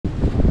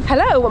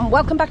Hello and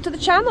welcome back to the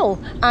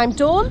channel. I'm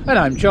Dawn. And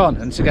I'm John,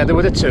 and together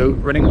we're the two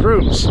running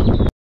grooms.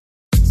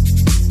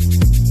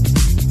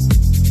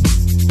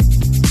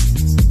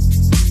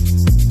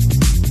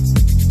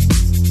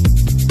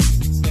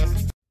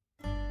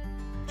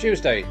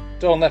 Tuesday,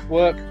 Dawn left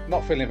work,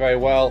 not feeling very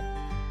well.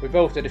 We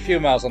both did a few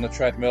miles on the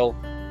treadmill,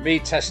 me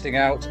testing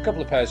out a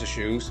couple of pairs of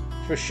shoes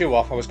for a shoe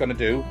off I was going to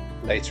do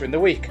later in the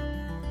week.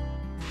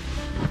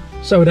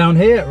 So we're down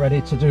here ready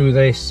to do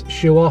this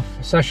shoe off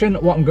session.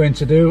 What I'm going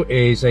to do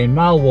is a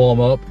mile warm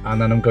up,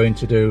 and then I'm going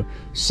to do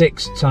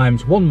 6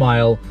 times 1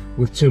 mile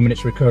with 2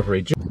 minutes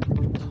recovery.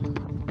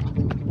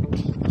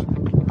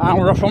 And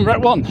we're off on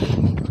rep 1.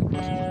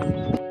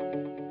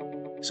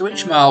 So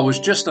each mile was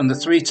just under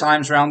 3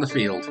 times round the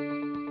field.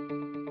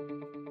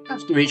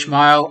 After each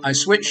mile I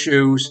switched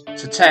shoes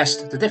to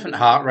test the different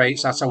heart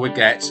rates that I would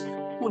get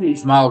with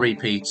each mile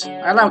repeat.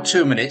 I allowed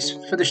 2 minutes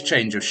for this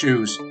change of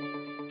shoes.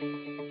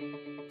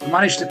 I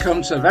managed to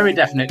come to a very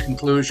definite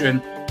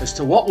conclusion as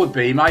to what would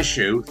be my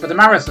shoe for the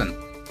marathon.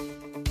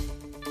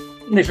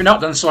 And if you've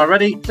not done so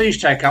already, please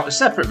check out a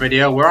separate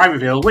video where I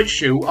reveal which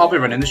shoe I'll be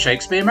running the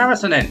Shakespeare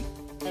Marathon in.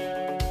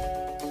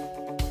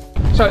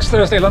 So it's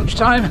Thursday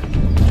lunchtime.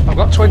 I've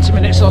got 20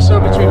 minutes or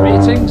so between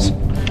meetings.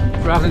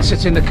 Rather than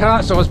sit in the car,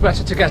 it's always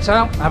better to get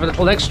out, have a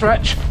little leg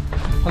stretch.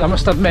 And I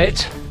must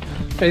admit,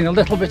 getting a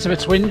little bit of a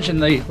twinge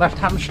in the left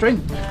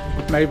hamstring,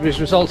 maybe as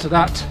a result of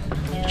that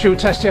shoe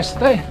test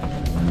yesterday.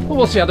 But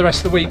we'll see how the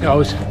rest of the week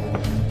goes.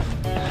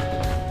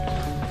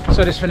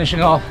 So just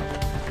finishing off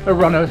a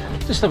run of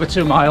just over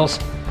 2 miles,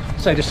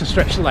 so just to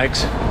stretch the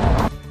legs.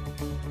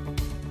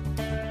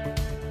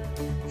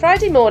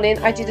 Friday morning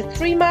I did a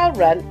 3-mile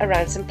run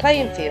around some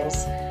playing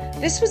fields.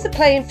 This was the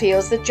playing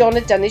fields that John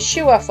had done his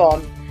shoe off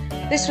on.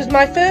 This was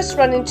my first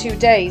run in 2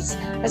 days,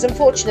 as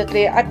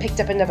unfortunately I picked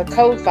up another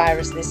cold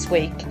virus this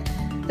week.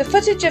 The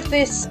footage of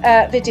this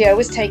video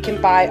was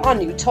taken by our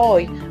new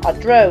toy, our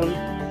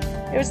drone.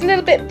 It was a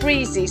little bit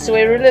breezy, so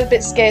we were a little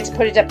bit scared to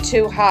put it up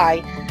too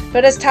high,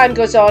 but as time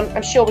goes on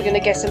I'm sure we're going to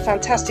get some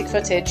fantastic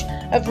footage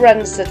of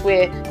runs that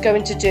we're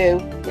going to do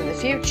in the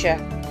future.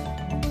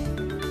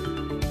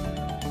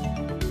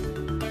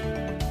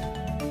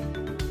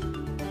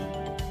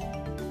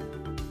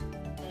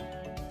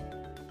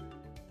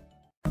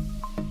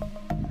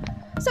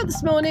 So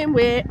this morning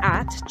we're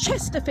at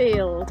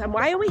Chesterfield, and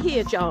why are we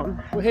here,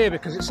 John? We're here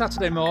because it's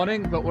Saturday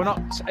morning, but we're not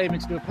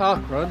aiming to do a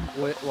park run.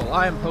 Well,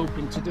 I am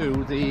hoping to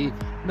do the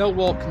No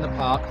Walk in the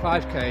Park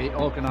 5k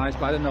organised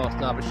by the North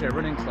Derbyshire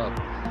Running Club.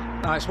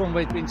 Now it's one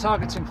we've been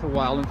targeting for a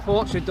while.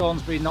 Unfortunately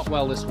Dawn's been not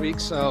well this week,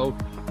 so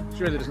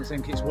she really doesn't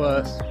think it's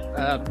worth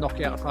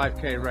knocking out a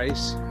 5k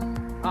race.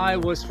 I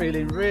was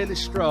feeling really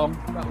strong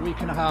about a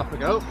week and a half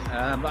ago,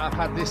 but I've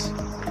had this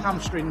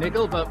hamstring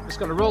niggle, but just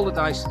got to roll the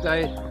dice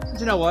today. And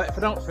you know what, if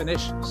I don't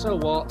finish, so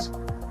what?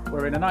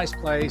 We're in a nice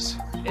place,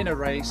 in a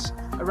race,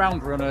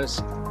 around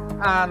runners,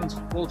 and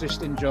we'll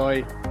just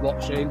enjoy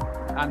watching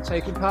and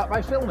taking part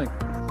by filming.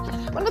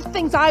 One of the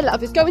things I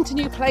love is going to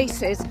new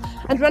places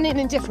and running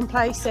in different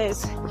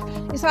places.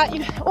 It's like, you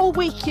know, all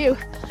week you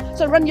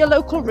sort of run your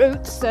local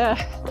routes,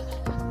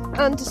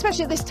 and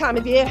especially at this time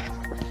of year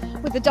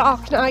with the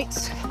dark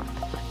nights,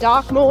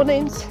 dark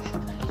mornings.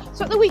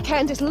 So at the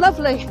weekend it's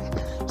lovely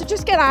to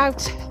just get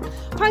out,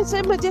 find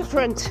somewhere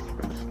different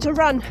to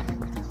run.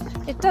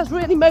 It does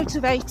really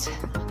motivate.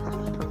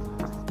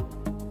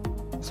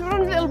 So we're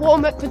on a little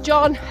warm up for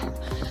John.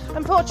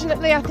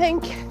 Unfortunately I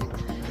think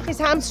his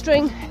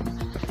hamstring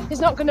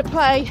is not going to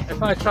play.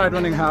 If I tried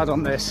running hard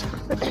on this,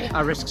 I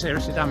risk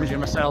seriously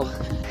damaging myself.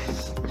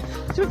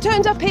 So we've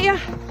turned up here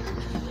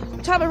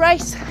to have a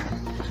race.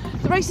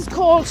 The race is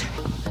called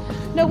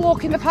No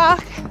Walk in the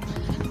Park.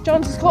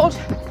 John's is called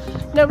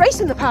No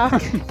Race in the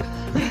Park.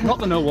 Not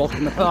the No Walk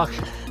in the Park,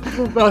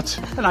 but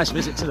a nice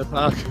visit to the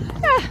park.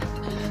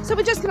 Yeah. So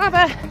we're just going to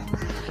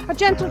have a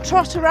gentle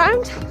trot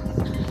around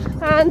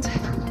and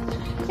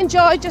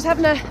enjoy just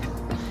having a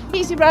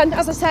easy run,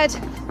 as I said,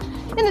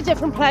 in a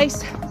different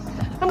place.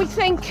 And we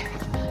think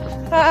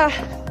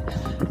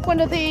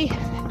one of the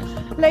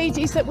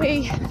ladies that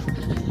we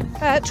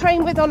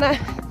train with on a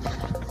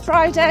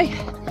Friday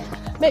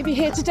may be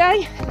here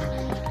today,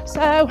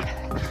 so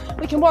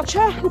we can watch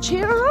her and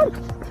cheer her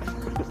on.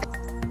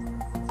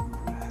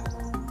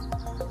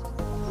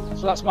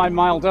 So that's my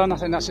mile done. I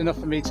think that's enough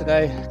for me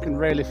today. I can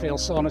really feel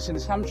soreness in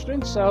this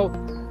hamstring, so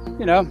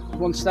you know,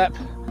 1 step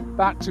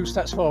back, 2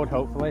 steps forward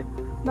hopefully.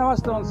 Now, as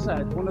Dawn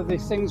said, one of the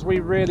things we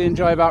really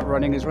enjoy about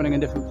running is running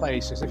in different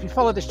places. If you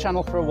follow this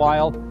channel for a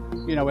while,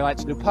 you know we like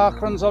to do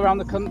park runs all around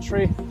the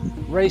country,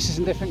 races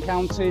in different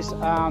counties,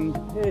 and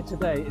here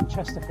today in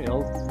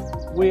Chesterfield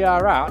we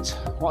are at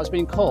what has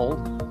been called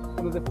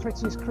one of the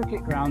prettiest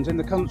cricket grounds in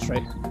the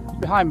country.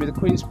 Behind me, the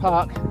Queen's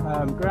Park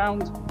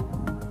ground.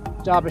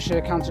 Derbyshire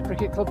County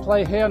Cricket Club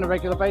play here on a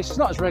regular basis,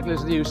 not as regular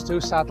as they used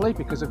to, sadly,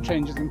 because of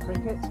changes in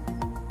cricket.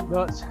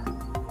 But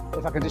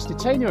if I can just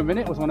detain you a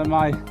minute with one of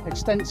my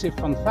extensive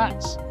fun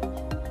facts,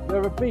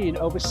 there have been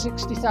over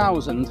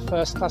 60,000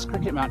 first-class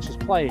cricket matches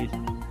played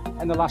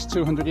in the last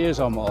 200 years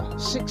or more.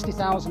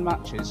 60,000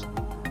 matches.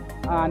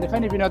 And if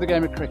any of you know the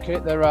game of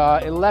cricket, there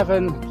are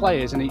 11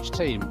 players in each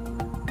team.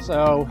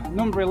 So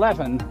number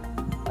 11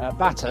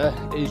 batter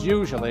is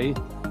usually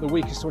the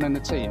weakest one in the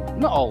team.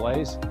 Not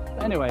always,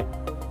 but anyway,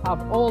 out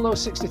of all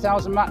those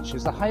 60,000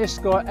 matches, the highest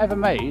score ever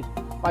made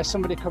by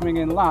somebody coming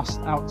in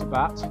last out to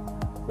bat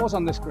was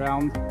on this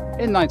ground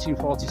in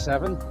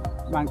 1947.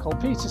 A man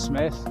called Peter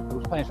Smith, who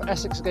was playing for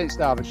Essex against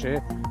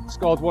Derbyshire,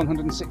 scored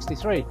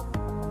 163.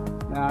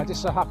 Now it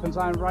just so happens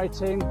I'm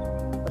writing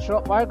a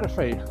short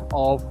biography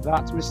of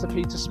that Mr.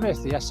 Peter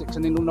Smith, the Essex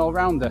and England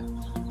all-rounder.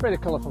 Really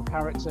colourful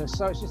character,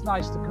 so it's just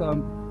nice to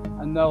come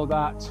and know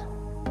that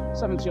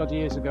 70 odd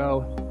years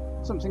ago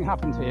something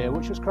happened here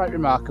which was quite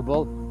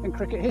remarkable in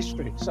cricket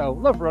history. So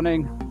love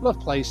running, love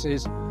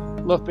places,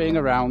 love being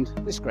around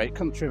this great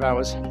country of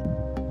ours.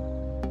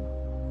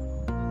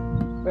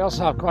 We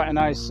also have quite a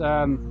nice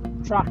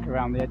track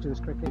around the edge of this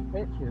cricket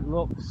pitch. It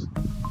looks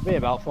to be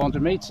about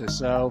 400 metres,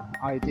 so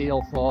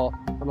ideal for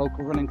the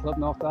local running club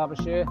North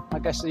Derbyshire. I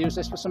guess they use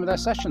this for some of their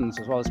sessions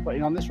as well as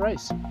putting on this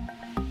race.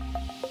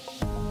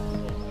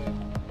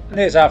 And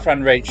here's our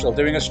friend Rachel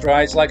doing her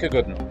strides like a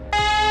good one.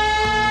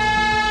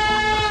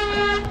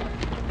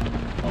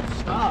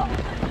 Start.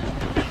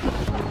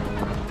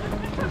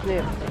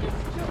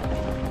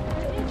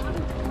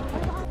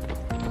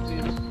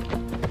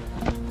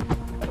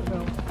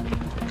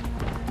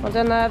 Well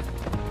done, lad.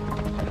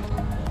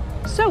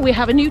 So we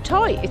have a new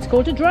toy. It's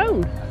called a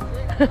drone.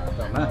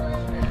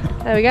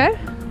 There we go.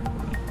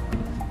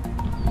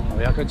 Well,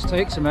 we are going to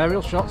take some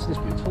aerial shots of this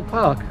beautiful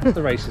park as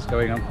the race is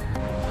going on.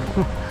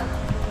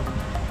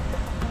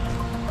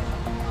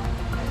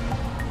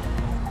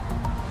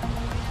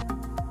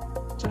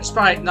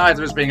 Despite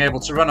neither of us being able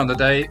to run on the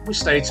day, we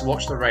stayed to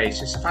watch the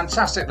race. It's a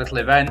fantastic little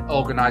event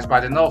organised by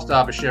the North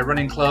Derbyshire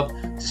Running Club.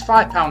 It's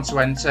 £5 to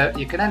enter.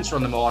 You can enter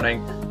on the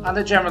morning, and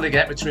they generally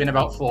get between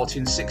about 40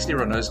 and 60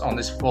 runners on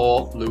this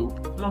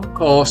 4-loop long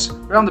course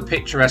around the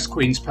picturesque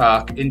Queen's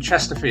Park in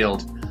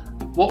Chesterfield.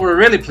 What we were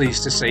really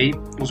pleased to see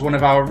was one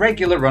of our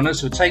regular runners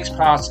who takes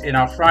part in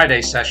our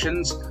Friday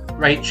sessions,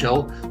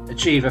 Rachel,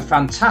 achieve a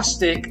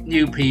fantastic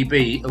new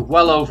PB of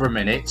well over a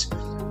minute,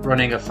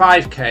 running a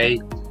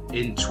 5k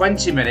in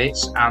 20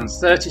 minutes and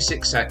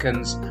 36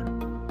 seconds.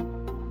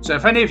 So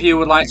if any of you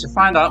would like to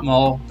find out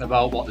more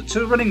about what the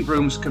two running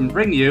brooms can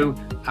bring you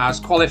as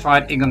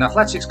qualified England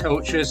athletics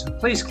coaches,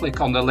 please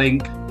click on the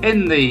link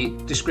in the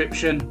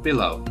description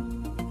below.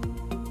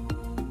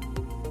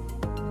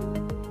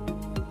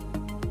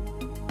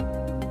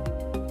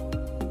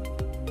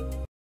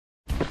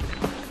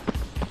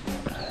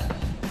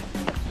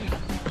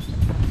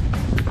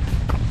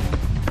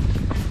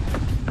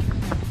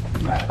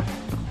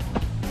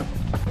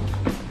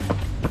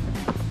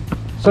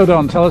 So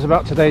Dawn, tell us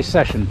about today's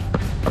session.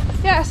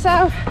 Yeah,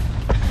 so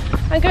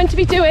I'm going to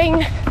be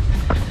doing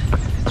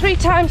 3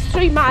 times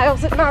 3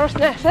 miles at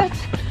marathon effort,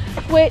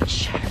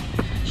 which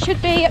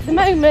should be at the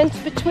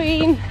moment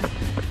between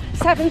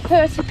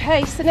 7:30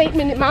 pace and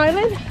 8-minute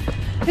miling,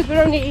 because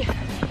we're only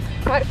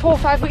like 4 or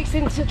 5 weeks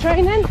into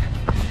training.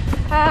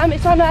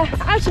 It's on a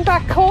out and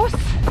back course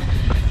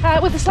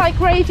with a slight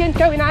gradient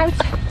going out,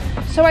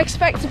 so I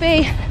expect to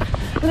be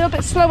a little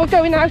bit slower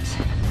going out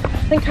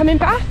than coming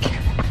back.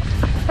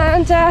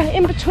 And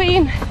in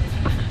between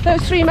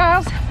those 3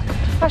 miles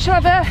I shall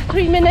have a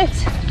 3-minute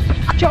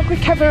jog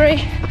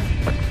recovery.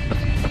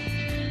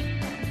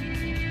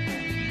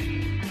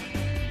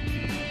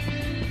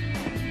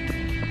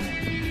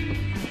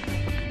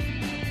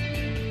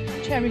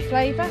 Cherry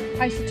flavour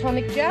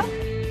isotonic gel.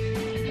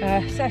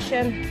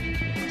 Session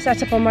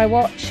set up on my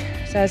watch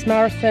says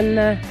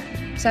marathon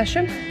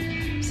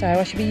session, so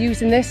I should be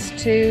using this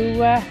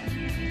to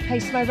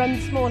pace my run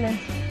this morning.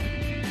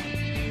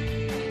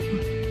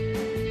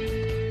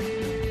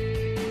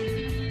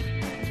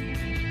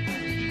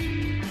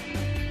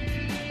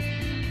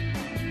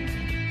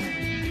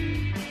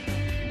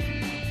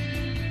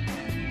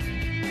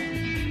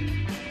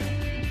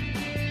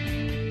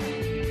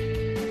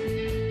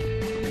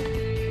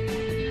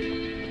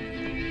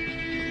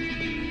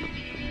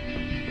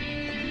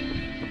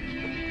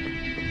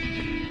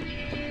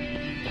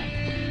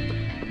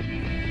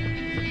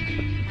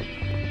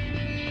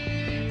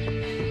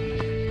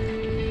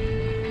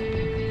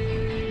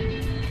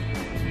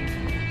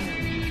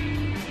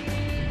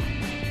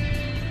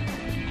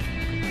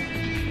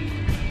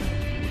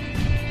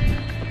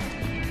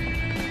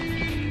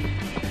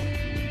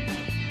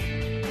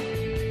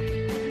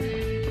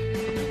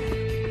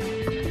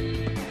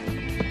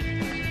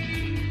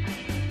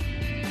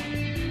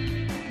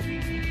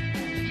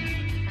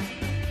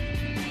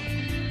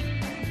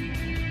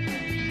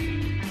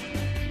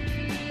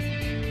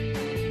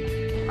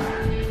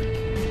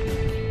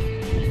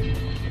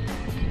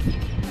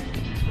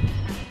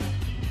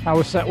 How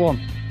was set 1?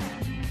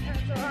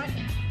 That's alright.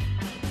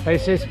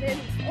 Paces?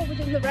 All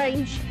within the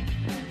range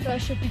that I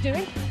should be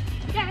doing.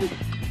 Again,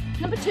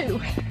 number 2.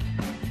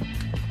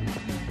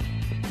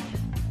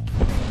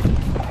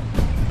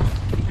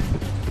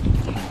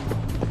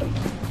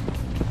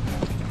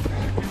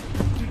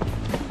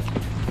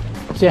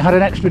 So you had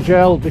an extra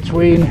gel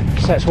between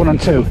sets 1 and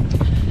 2?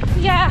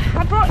 Yeah,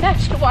 I brought an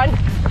extra one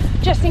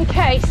just in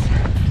case,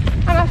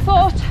 and I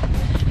thought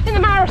in the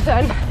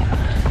marathon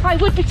I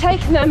would be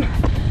taking them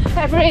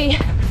every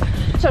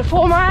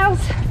 4 miles,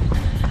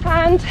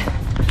 and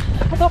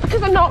I thought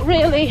because I'm not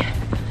really,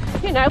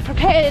 you know,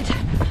 prepared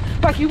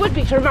like you would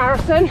be for a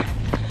marathon,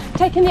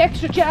 taking the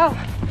extra gel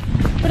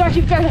would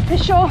actually be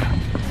beneficial.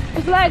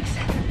 His legs,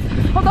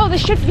 although they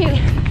should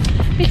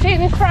be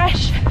feeling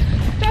fresh,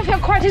 don't feel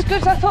quite as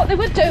good as I thought they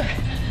would do,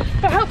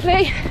 but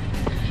hopefully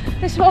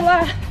this will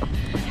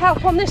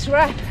help on this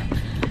rep.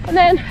 And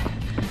then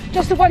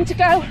just the one to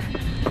go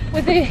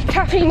with the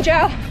caffeine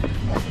gel.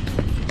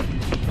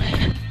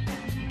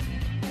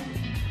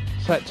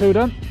 Set 2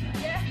 done?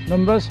 Yeah.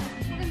 Numbers?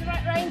 Within the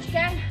right range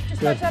again.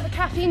 Just Good. like to have a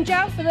caffeine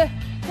gel for the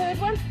third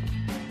one.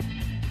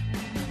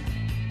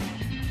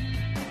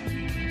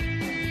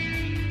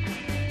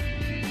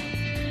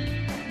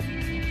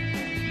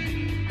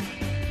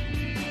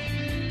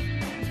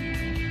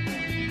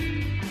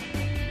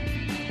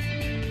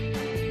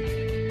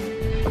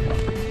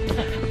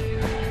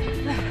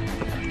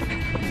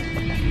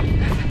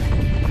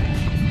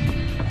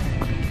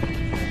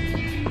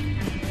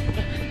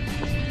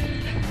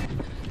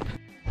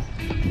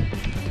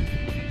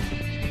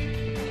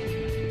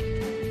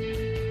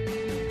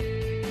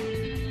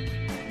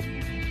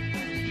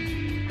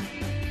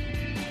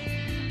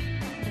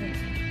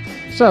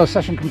 So,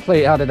 session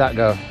complete, how did that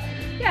go?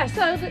 Yeah,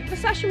 so the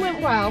session went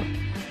well.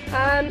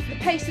 The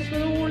paces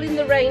were all in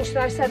the range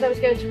that I said I was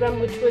going to run,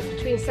 which was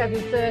between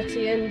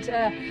 7:30 and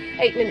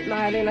 8-minute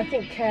mile, and I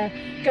think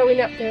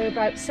going up there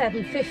about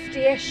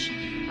 7:50ish,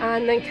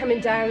 and then coming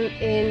down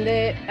in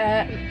the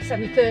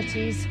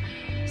 7:30s.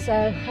 So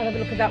I'll have a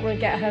look at that when I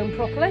get home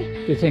properly.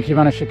 Do you think you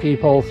managed to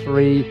keep all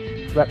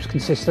 3 reps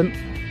consistent?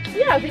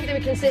 Yeah, I think they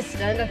were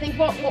consistent. I think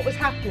what was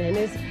happening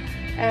is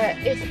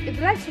the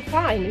legs were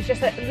fine, it was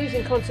just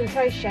losing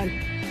concentration.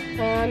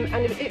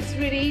 And it's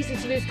really easy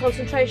to lose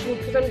concentration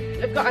because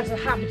I've got into the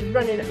habit of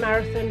running at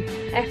marathon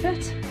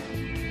effort.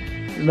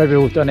 Maybe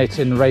we've done it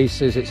in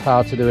races, it's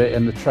hard to do it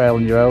in the trail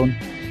on your own.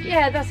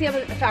 Yeah, that's the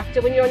other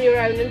factor when you're on your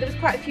own, and there was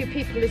quite a few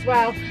people as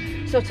well.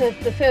 Sort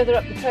of the further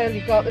up the trail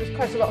you got, there was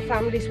quite a lot of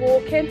families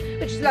walking,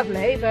 which is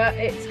lovely, but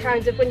it's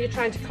kind of when you're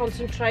trying to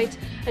concentrate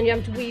and you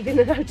have to weave in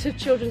and out of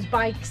children's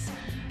bikes,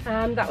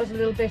 that was a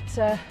little bit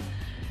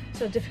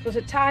sort of difficult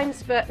at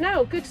times. But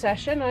no, good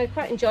session, I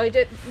quite enjoyed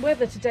it.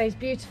 Weather today is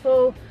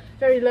beautiful,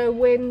 very low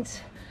wind,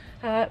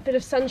 bit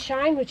of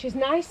sunshine, which is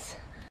nice.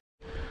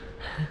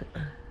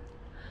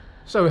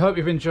 So we hope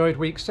you've enjoyed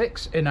week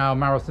 6 in our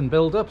marathon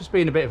build-up. It's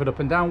been a bit of an up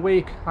and down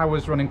week. I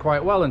was running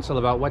quite well until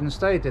about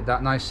Wednesday, did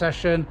that nice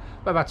session,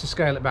 but I've had to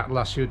scale it back the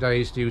last few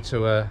days due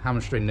to a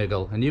hamstring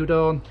niggle. And you,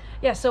 Dawn?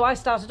 Yeah, so I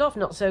started off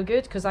not so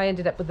good because I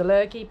ended up with a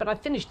lurgy, but I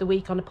finished the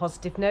week on a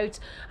positive note,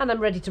 and I'm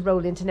ready to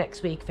roll into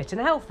next week fit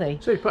and healthy.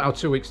 So you put our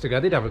 2 weeks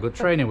together, you'd have a good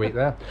training week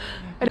there.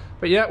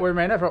 But yeah, we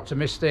remain ever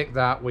optimistic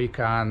that we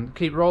can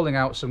keep rolling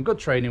out some good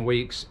training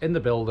weeks in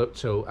the build-up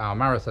to our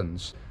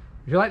marathons.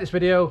 If you like this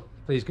video,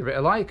 please give it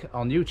a like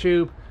on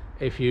YouTube.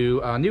 If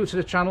you are new to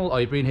the channel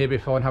or you've been here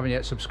before and haven't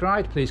yet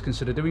subscribed, please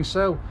consider doing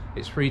so.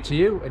 It's free to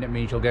you and it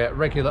means you'll get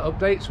regular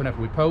updates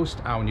whenever we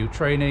post our new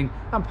training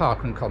and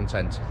parkrun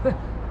content.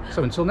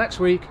 So until next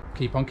week,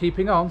 keep on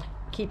keeping on.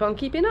 Keep on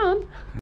keeping on.